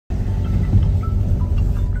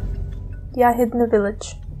Yahidne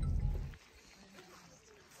village.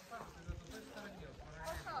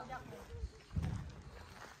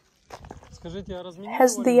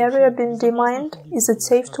 Has the area been demined? Is it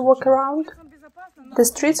safe to walk around? The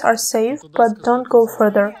streets are safe, but don't go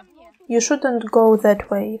further. You shouldn't go that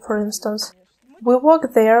way, for instance. We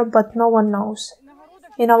walk there, but no one knows.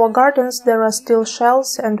 In our gardens there are still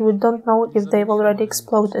shells, and we don't know if they've already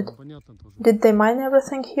exploded. Did they mine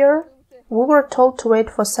everything here? We were told to wait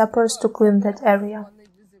for sappers to clean that area.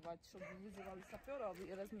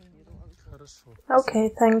 Okay,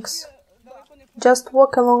 thanks. Just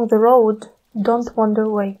walk along the road, don't wander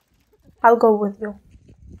away. I'll go with you.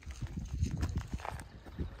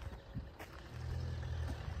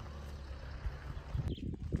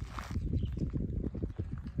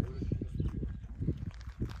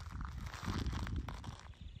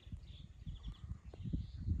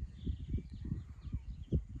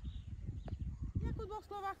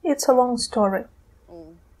 It's a long story.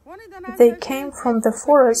 They came from the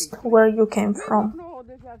forest where you came from.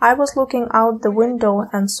 I was looking out the window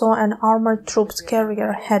and saw an armored troops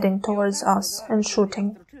carrier heading towards us and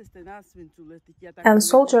shooting. And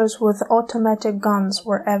soldiers with automatic guns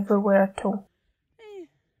were everywhere too.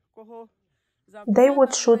 They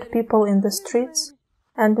would shoot people in the streets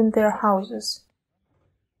and in their houses.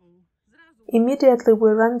 Immediately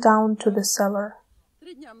we ran down to the cellar.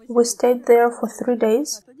 We stayed there for 3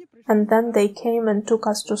 days, and then they came and took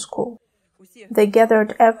us to school. They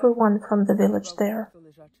gathered everyone from the village there.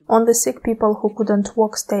 Only sick people who couldn't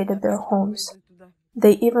walk stayed at their homes.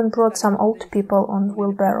 They even brought some old people on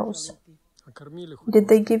wheelbarrows. Did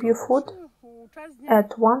they give you food?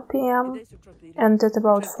 At 1 p.m. and at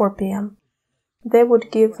about 4 p.m. They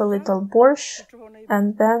would give a little borscht,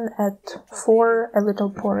 and then at 4 a little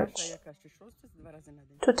porridge.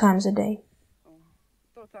 2 times a day.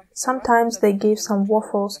 Sometimes they gave some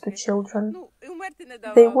waffles to children.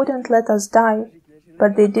 They wouldn't let us die,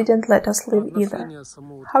 but they didn't let us live either.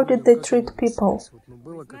 How did they treat people?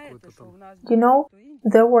 You know,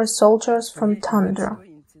 there were soldiers from Tundra,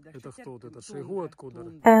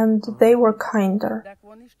 and they were kinder.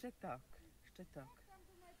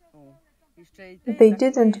 They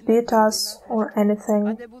didn't beat us or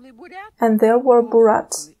anything. And there were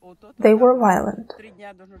Buryats. They were violent.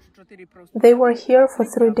 They were here for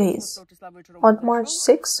 3 days. On March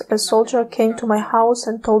 6, a soldier came to my house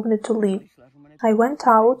and told me to leave. I went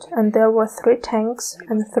out, and there were 3 tanks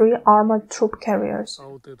and 3 armored troop carriers.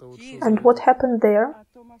 And what happened there?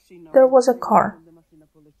 There was a car.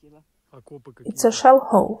 It's a shell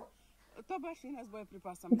hole.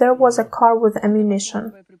 There was a car with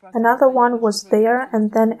ammunition. Another one was there,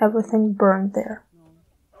 and then everything burned there.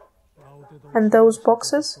 And those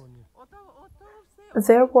boxes?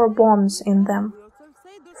 There were bombs in them.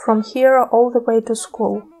 From here all the way to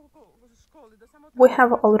school. We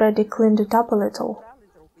have already cleaned it up a little.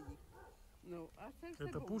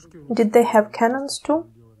 Did they have cannons too?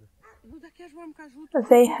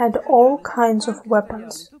 They had all kinds of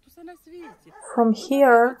weapons. From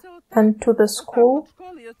here and to the school,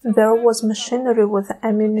 there was machinery with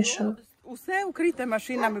ammunition.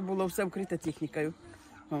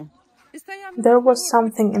 There was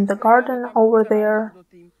something in the garden over there.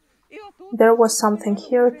 There was something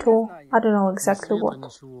here too. I don't know exactly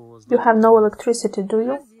what. You have no electricity, do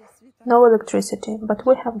you? No electricity, but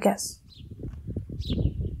we have gas.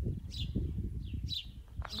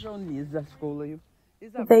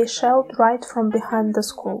 They shelled right from behind the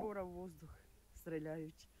school.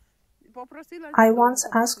 I once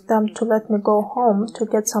asked them to let me go home to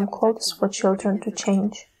get some clothes for children to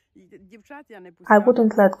change. I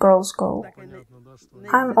wouldn't let girls go.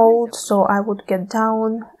 I'm old, so I would get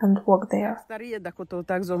down and walk there.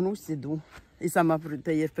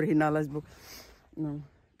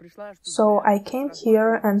 So I came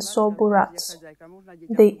here and saw Buryats.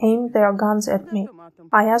 They aimed their guns at me.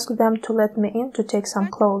 I asked them to let me in to take some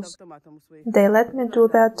clothes. They let me do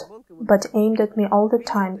that, but aimed at me all the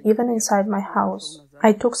time, even inside my house.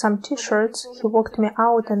 I took some t-shirts, he walked me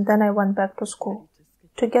out, and then I went back to school.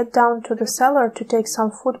 To get down to the cellar to take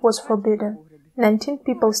some food was forbidden. 19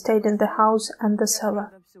 people stayed in the house and the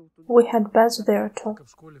cellar. We had beds there too.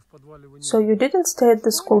 So you didn't stay at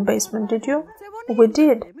the school basement, did you? We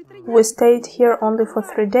did. We stayed here only for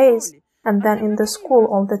 3 days, and then in the school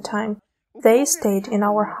all the time. They stayed in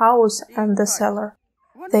our house and the cellar.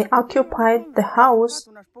 They occupied the house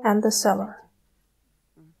and the cellar.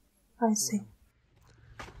 I see.